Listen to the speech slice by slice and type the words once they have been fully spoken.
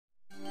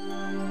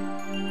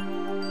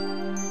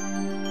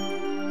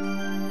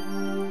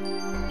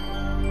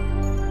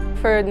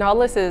For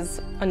Nautilus's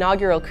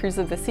inaugural cruise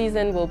of the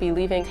season, we'll be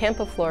leaving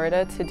Tampa,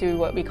 Florida to do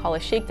what we call a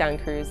shakedown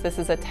cruise. This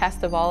is a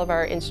test of all of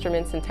our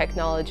instruments and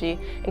technology,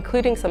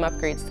 including some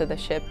upgrades to the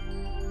ship.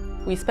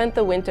 We spent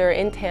the winter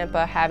in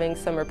Tampa having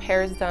some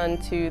repairs done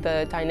to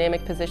the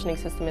dynamic positioning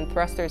system and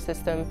thruster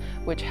system,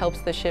 which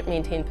helps the ship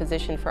maintain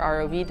position for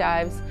ROV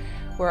dives.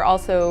 We're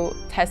also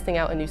testing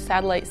out a new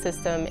satellite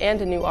system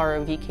and a new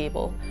ROV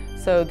cable.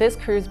 So this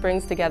cruise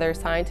brings together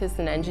scientists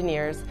and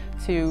engineers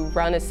to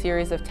run a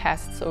series of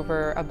tests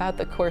over about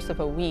the course of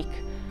a week.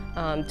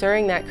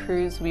 During that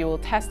cruise, we will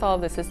test all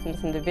of the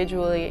systems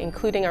individually,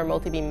 including our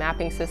multi-beam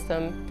mapping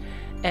system,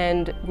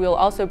 and we'll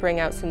also bring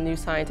out some new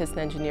scientists and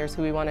engineers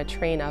who we want to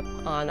train up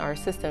on our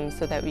systems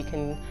so that we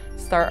can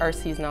start our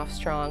season off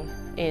strong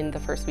in the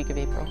first week of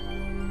April.